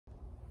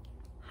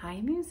Hi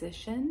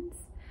musicians,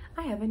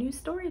 I have a new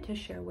story to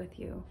share with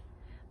you.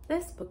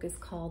 This book is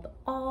called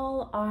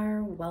All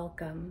Are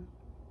Welcome.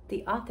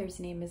 The author's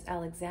name is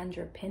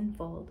Alexandra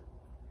Pinfold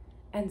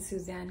and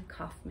Suzanne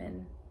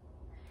Kaufman.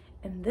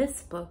 In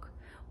this book,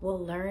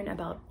 we'll learn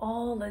about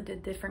all of the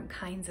different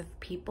kinds of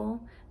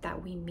people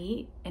that we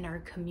meet in our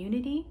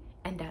community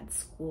and at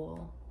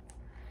school.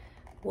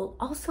 We'll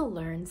also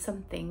learn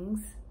some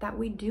things that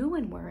we do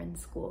when we're in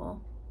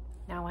school.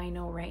 Now I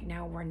know right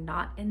now we're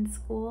not in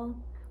school,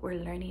 we're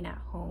learning at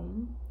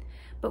home,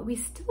 but we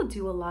still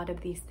do a lot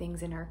of these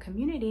things in our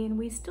community and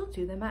we still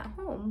do them at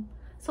home.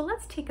 So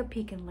let's take a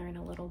peek and learn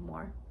a little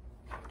more.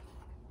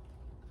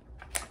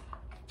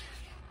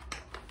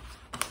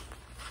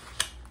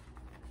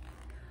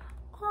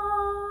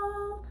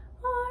 All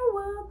are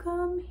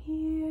welcome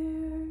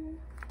here.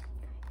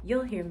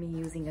 You'll hear me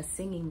using a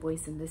singing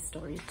voice in this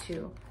story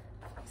too.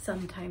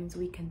 Sometimes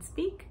we can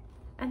speak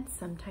and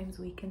sometimes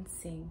we can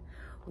sing.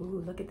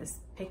 Ooh, look at this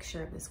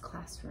picture of this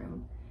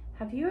classroom.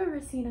 Have you ever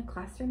seen a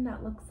classroom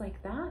that looks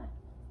like that?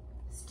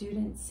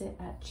 Students sit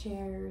at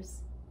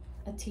chairs,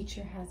 a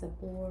teacher has a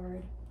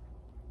board,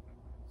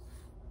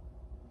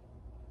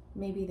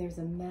 maybe there's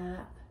a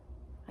map.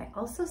 I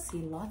also see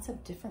lots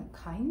of different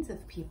kinds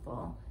of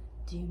people.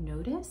 Do you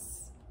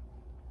notice?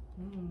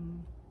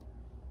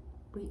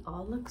 We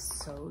all look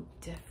so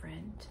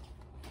different.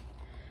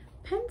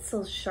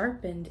 Pencils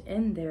sharpened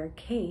in their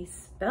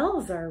case,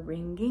 bells are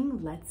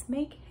ringing, let's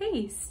make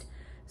haste.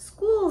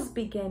 School's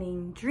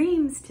beginning,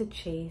 dreams to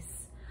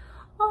chase.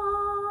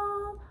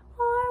 All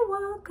are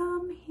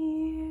welcome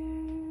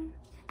here.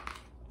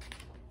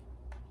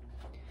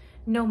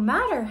 No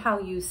matter how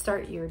you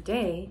start your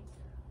day,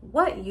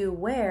 what you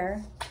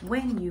wear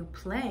when you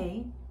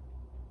play,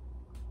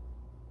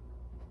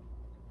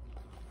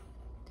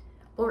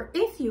 or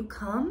if you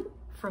come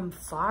from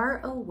far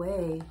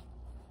away,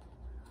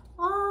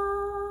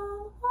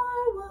 all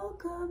are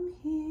welcome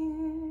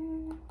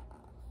here.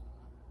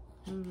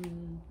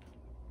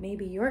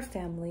 Maybe your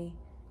family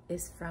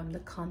is from the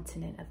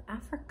continent of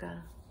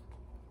Africa,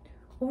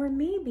 or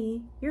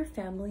maybe your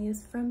family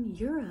is from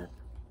Europe,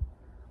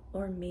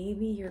 or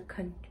maybe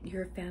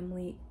your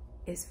family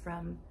is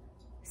from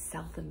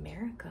South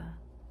America.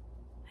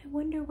 I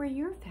wonder where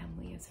your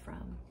family is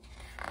from.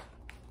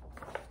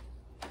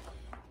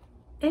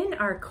 In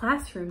our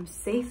classroom,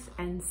 safe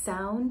and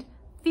sound,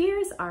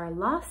 fears are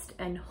lost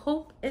and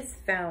hope is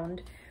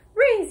found.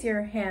 Raise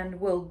your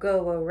hand, we'll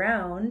go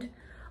around.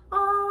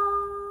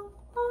 All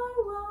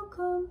are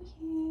welcome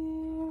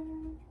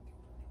here.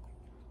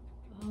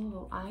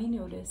 Oh, I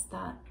noticed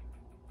that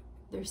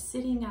they're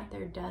sitting at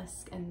their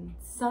desk and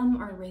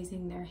some are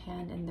raising their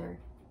hand and they're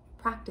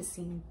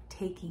practicing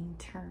taking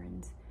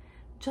turns.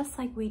 Just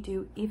like we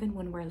do even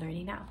when we're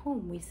learning at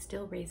home, we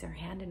still raise our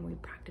hand and we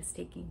practice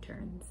taking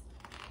turns.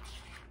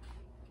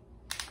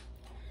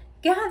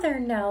 Gather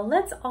now,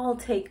 let's all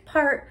take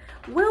part.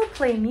 We'll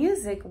play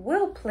music,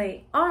 we'll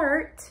play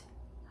art.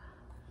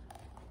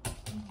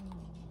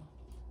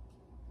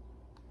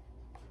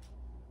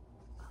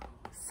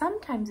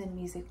 Sometimes in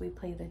music we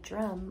play the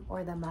drum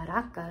or the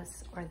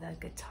maracas or the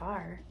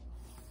guitar.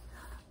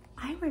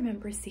 I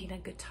remember seeing a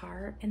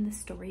guitar in the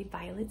story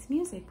Violet's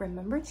Music.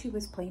 Remember she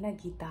was playing a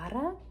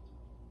guitarra?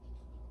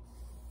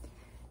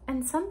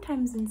 And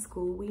sometimes in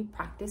school we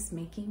practice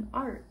making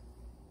art.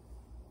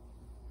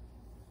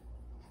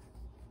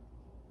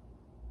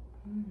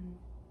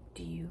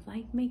 Do you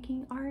like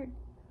making art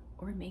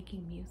or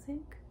making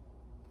music?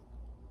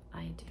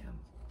 I do.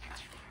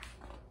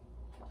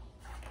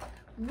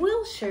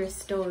 We'll share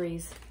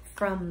stories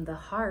from the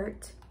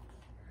heart.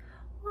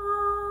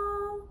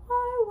 All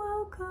are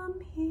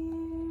welcome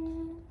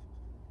here.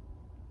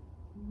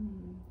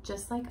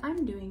 Just like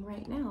I'm doing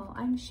right now,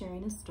 I'm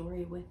sharing a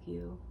story with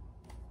you.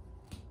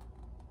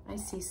 I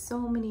see so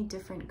many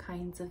different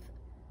kinds of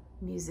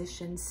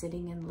musicians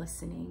sitting and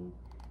listening.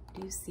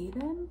 Do you see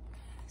them?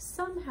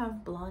 Some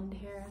have blonde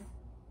hair,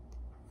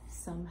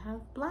 some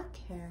have black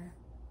hair,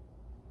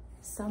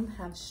 some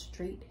have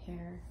straight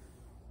hair,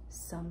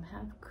 some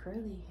have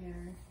curly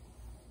hair.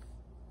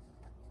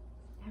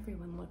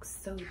 Everyone looks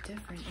so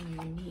different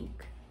and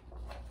unique.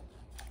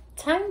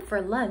 Time for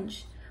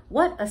lunch.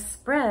 What a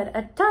spread,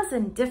 a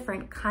dozen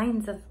different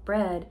kinds of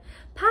bread.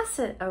 Pass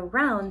it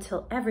around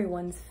till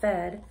everyone's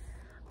fed.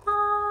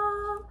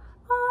 All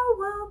are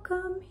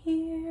welcome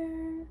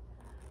here.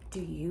 Do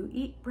you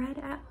eat bread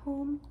at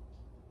home?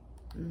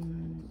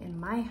 In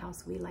my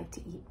house, we like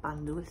to eat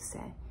pan dulce.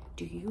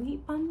 Do you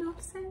eat pan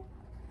dulce?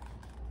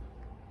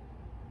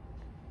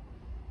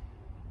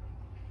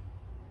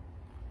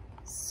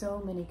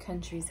 So many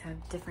countries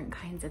have different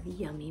kinds of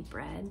yummy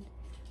bread.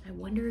 I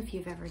wonder if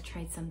you've ever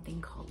tried something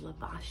called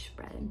lavash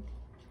bread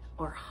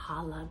or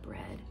challah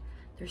bread.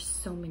 There's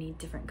so many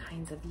different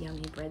kinds of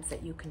yummy breads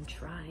that you can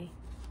try.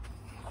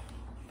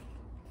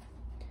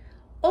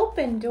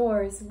 Open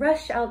doors,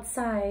 rush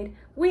outside.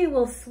 We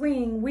will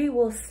swing, we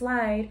will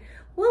slide.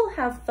 We'll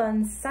have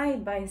fun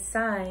side by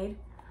side.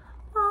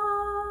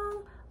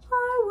 All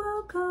are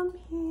welcome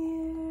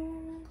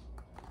here.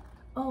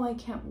 Oh, I I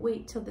can't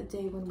wait till the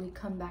day when we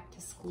come back to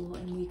school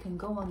and we can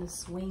go on the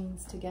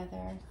swings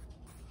together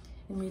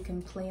and we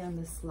can play on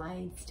the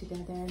slides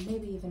together and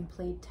maybe even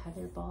play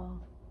tetherball.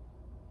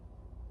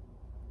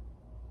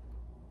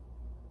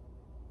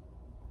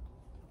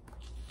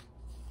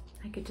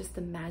 I could just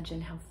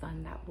imagine how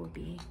fun that will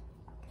be.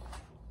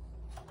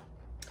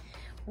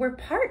 We're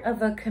part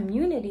of a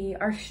community.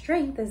 Our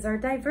strength is our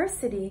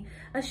diversity,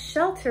 a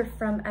shelter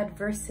from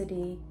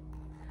adversity.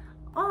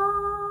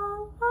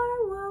 All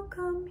are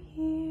welcome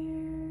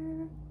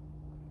here.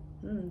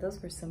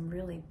 Those were some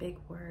really big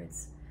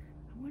words.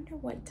 I wonder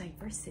what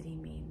diversity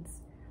means.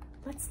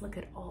 Let's look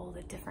at all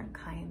the different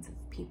kinds of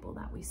people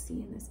that we see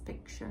in this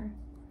picture.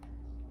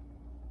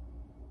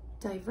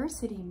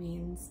 Diversity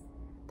means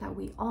that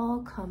we all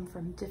come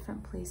from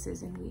different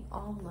places and we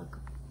all look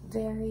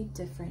very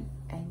different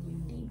and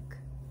unique.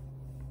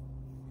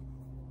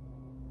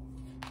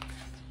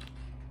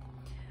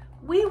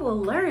 We will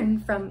learn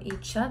from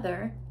each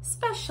other.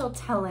 Special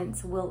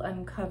talents will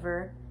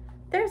uncover.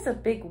 There's a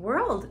big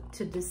world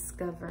to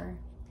discover.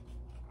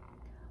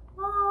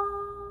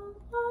 All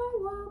are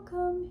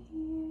welcome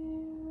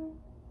here.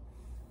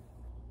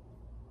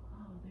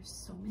 Oh, there's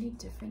so many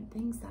different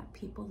things that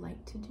people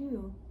like to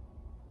do.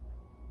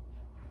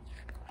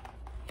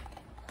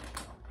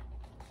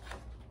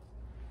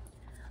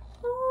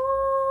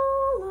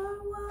 All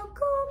are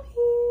welcome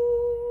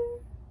here.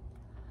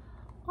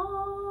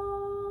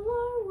 All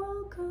are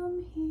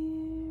welcome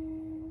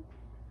here.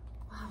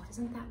 Wow,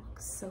 doesn't that look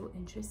so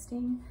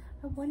interesting?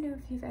 I wonder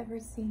if you've ever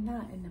seen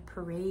that in a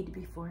parade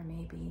before,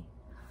 maybe.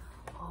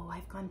 Oh,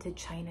 I've gone to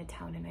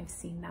Chinatown and I've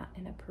seen that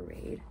in a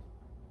parade.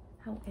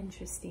 How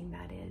interesting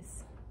that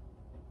is.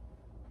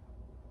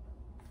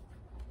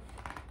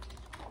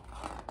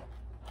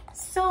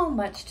 So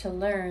much to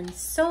learn,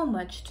 so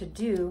much to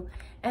do,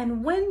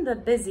 and when the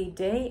busy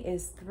day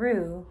is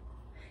through,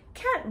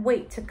 can't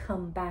wait to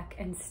come back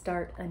and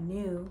start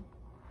anew.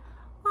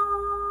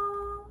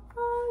 All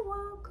are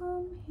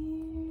welcome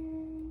here.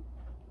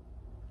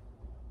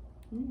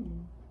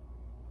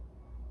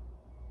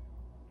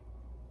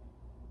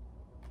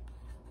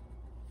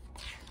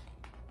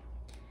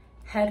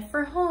 Head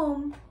for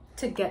home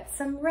to get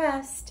some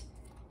rest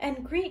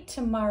and greet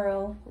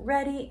tomorrow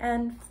ready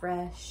and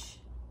fresh.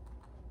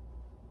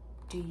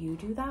 Do you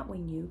do that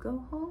when you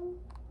go home?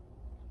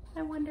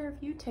 I wonder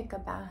if you take a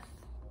bath.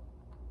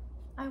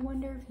 I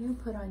wonder if you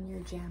put on your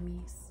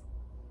jammies.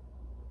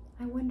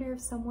 I wonder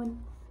if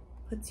someone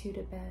puts you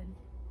to bed.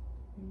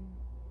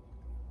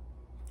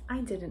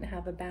 I didn't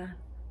have a bath.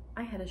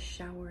 I had a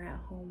shower at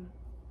home.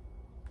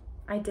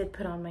 I did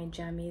put on my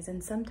jammies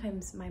and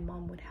sometimes my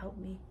mom would help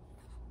me.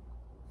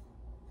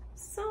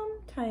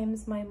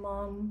 Sometimes my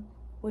mom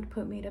would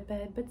put me to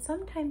bed, but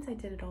sometimes I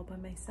did it all by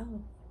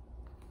myself.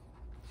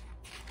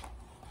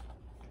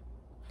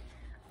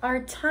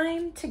 Our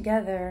time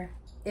together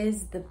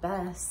is the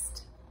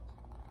best.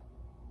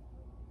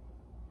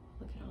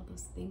 Look at all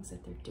those things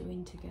that they're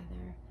doing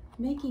together,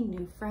 making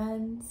new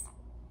friends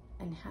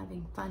and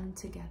having fun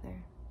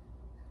together.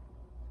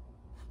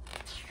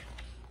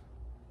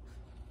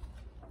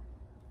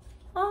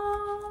 All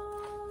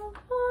are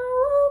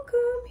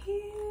welcome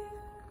here.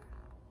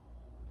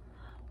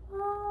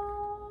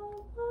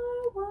 All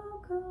are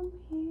welcome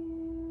here.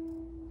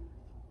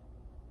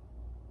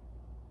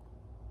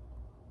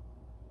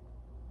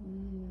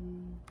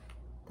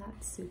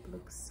 That soup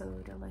looks so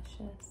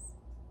delicious.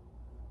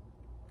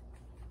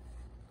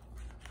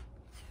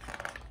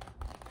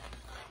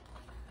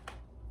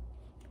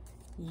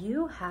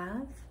 You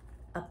have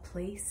a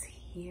place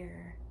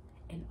here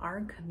in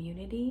our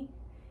community,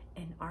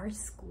 in our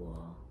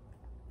school.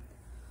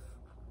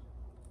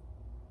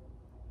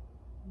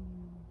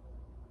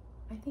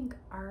 I think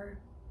our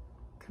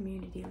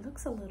community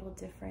looks a little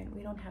different.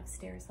 We don't have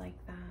stairs like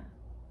that,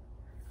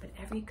 but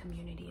every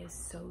community is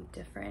so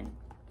different.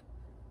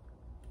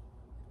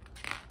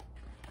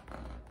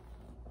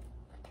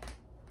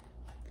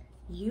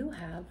 You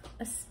have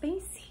a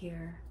space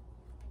here.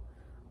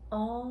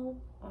 All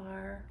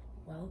are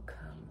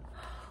welcome.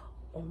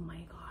 Oh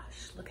my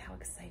gosh, look how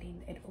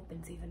exciting. It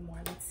opens even more.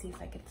 Let's see if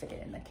I can fit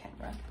it in the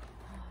camera.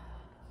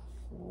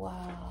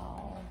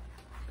 Wow.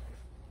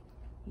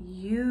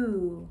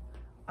 You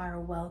are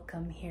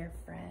welcome here,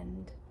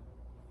 friend.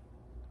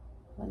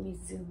 Let me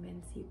zoom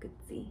in so you could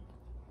see.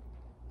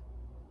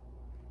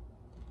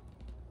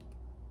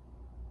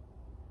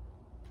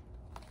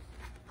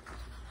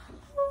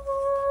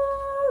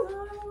 All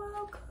are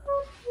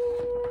welcome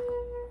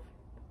here.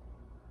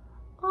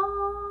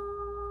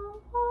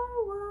 All are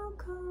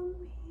welcome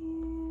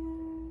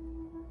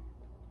here.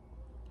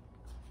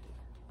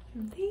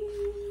 The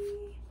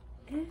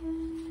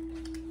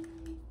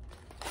end.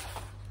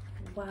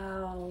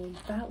 Wow,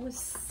 that was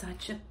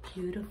such a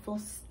beautiful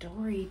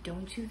story,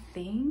 don't you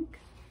think?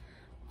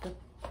 The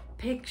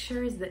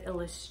pictures, the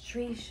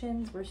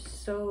illustrations were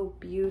so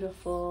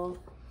beautiful.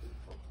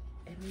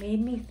 It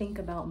made me think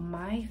about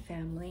my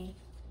family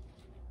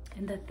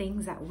and the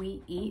things that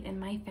we eat in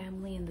my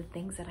family and the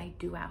things that I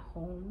do at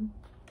home.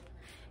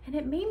 And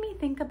it made me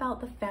think about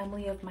the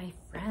family of my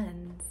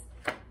friends.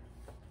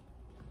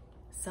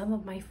 Some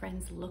of my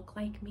friends look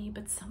like me,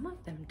 but some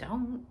of them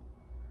don't.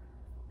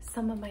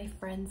 Some of my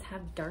friends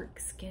have dark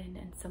skin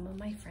and some of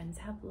my friends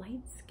have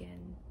light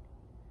skin.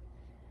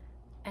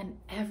 And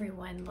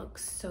everyone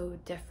looks so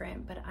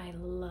different, but I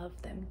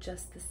love them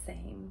just the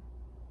same.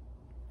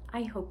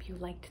 I hope you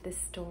liked this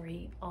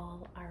story,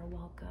 All Are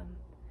Welcome.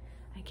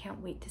 I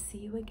can't wait to see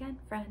you again,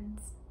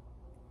 friends.